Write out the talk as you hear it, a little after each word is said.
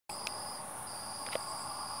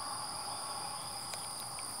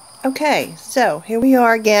Okay, so here we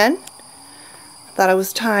are again. Thought it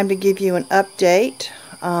was time to give you an update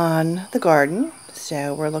on the garden.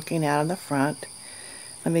 So we're looking out in the front.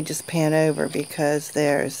 Let me just pan over because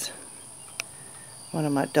there's one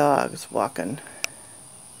of my dogs walking.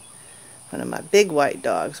 One of my big white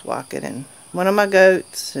dogs walking, and one of my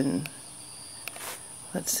goats, and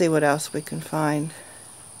let's see what else we can find.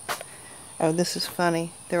 Oh, this is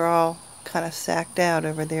funny. They're all kind of sacked out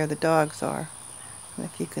over there, the dogs are.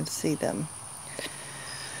 If you can see them.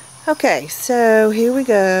 Okay, so here we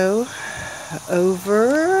go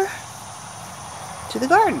over to the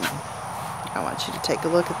garden. I want you to take a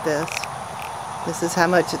look at this. This is how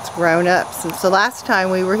much it's grown up since the last time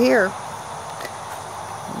we were here.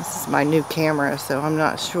 This is my new camera, so I'm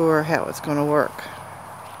not sure how it's going to work.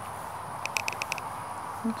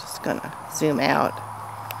 I'm just going to zoom out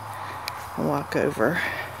and walk over.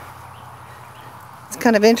 It's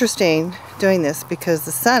kind of interesting doing this because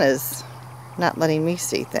the sun is not letting me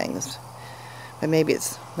see things, but maybe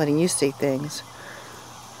it's letting you see things.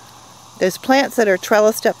 Those plants that are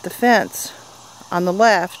trellised up the fence on the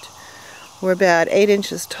left were about 8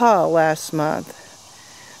 inches tall last month.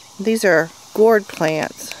 These are gourd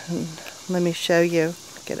plants. And let me show you.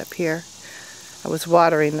 Get up here. I was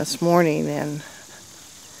watering this morning and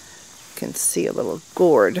you can see a little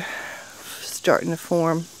gourd starting to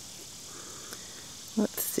form.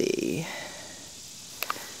 Let's see.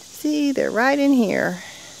 See, they're right in here.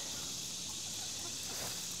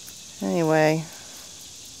 Anyway,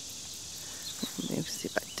 let me see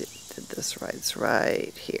if I did this right. It's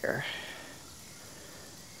right here.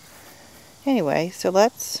 Anyway, so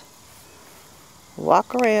let's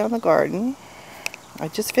walk around the garden. I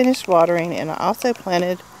just finished watering, and I also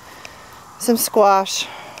planted some squash,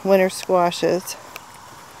 winter squashes.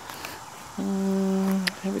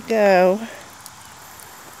 Here we go.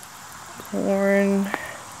 Corn,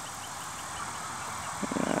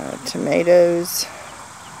 tomatoes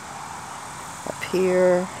up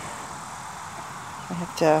here. I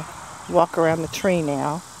have to walk around the tree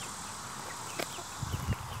now.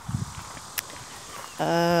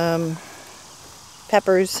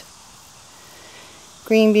 Peppers,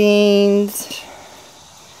 green beans.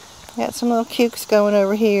 Got some little cukes going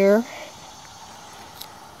over here.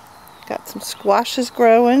 Got some squashes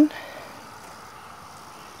growing.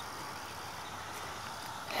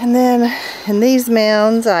 And then in these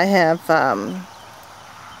mounds I have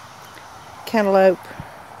cantaloupe,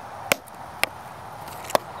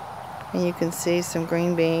 and you can see some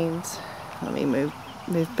green beans. Let me move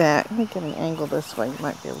back. Let me get an angle this way. You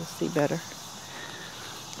might be able to see better.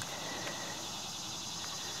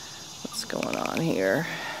 What's going on here?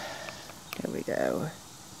 Here we go.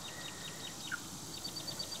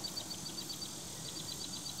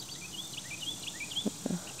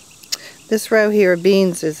 This row here of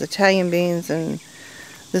beans is Italian beans, and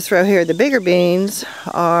this row here, the bigger beans,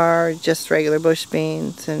 are just regular bush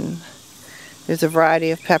beans, and there's a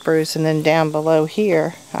variety of peppers, and then down below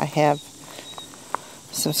here I have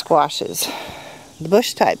some squashes, the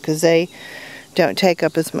bush type, because they don't take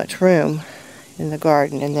up as much room in the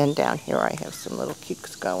garden. And then down here I have some little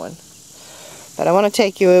cukes going. But I want to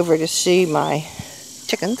take you over to see my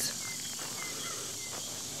chickens.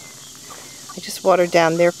 I just watered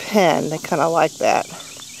down their pen. They kind of like that.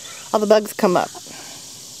 All the bugs come up.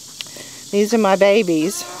 These are my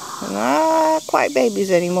babies. They're not quite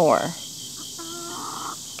babies anymore.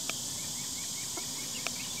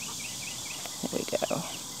 There we go.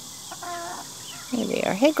 Here they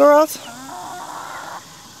are. Hey, girls.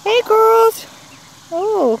 Hey, girls.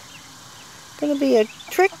 Oh, gonna be a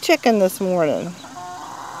trick chicken this morning.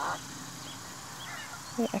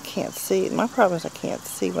 I can't see. My problem is I can't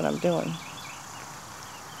see what I'm doing.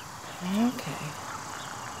 Okay.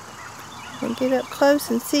 Let me get up close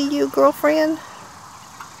and see you, girlfriend.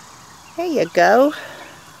 There you go.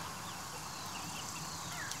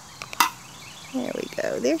 There we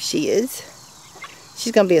go. There she is.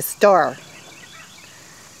 She's going to be a star.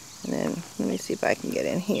 And then, let me see if I can get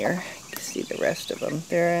in here. You can see the rest of them.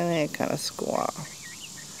 They're in there kind of squaw.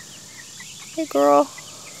 Hey, girl.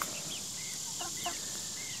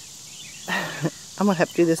 I'm going to have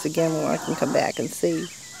to do this again when I can come back and see.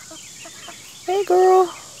 Hey, girl.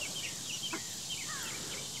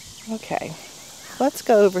 Okay, let's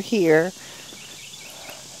go over here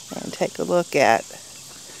and take a look at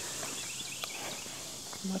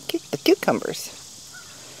the cucumbers.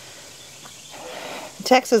 In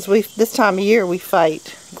Texas, this time of year we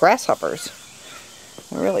fight grasshoppers.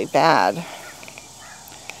 They're really bad.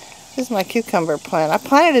 This is my cucumber plant. I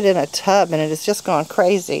planted it in a tub and it has just gone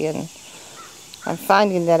crazy, and I'm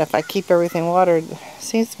finding that if I keep everything watered, it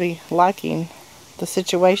seems to be liking the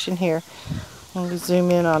situation here. Let me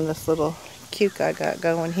zoom in on this little cuke I got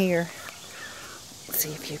going here.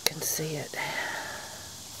 See if you can see it.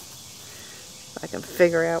 If I can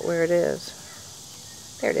figure out where it is.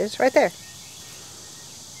 There it is, right there.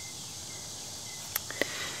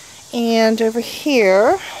 And over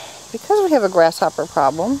here, because we have a grasshopper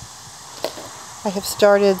problem, I have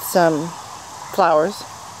started some flowers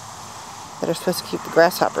that are supposed to keep the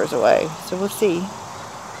grasshoppers away. So we'll see.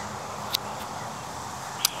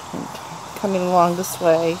 And coming along this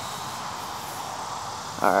way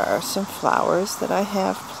are some flowers that I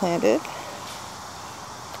have planted.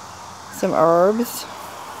 Some herbs.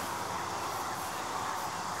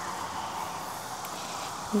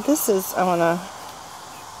 And this is,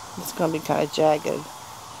 it's going to be kind of jagged.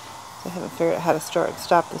 I haven't figured out how to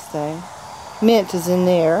stop this thing. Mint is in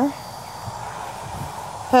there.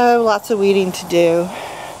 Oh, lots of weeding to do.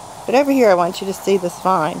 But over here I want you to see this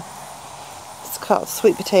vine. It's called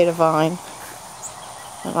sweet potato vine.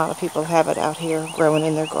 A lot of people have it out here growing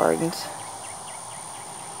in their gardens.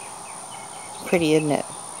 Pretty, isn't it?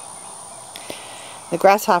 The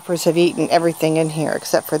grasshoppers have eaten everything in here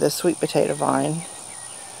except for the sweet potato vine.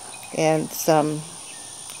 And some,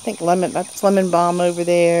 I think that's lemon balm over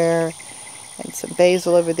there. And some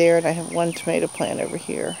basil over there. And I have one tomato plant over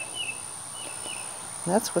here.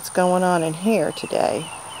 And that's what's going on in here today.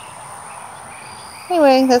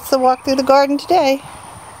 Anyway, that's the walk through the garden today.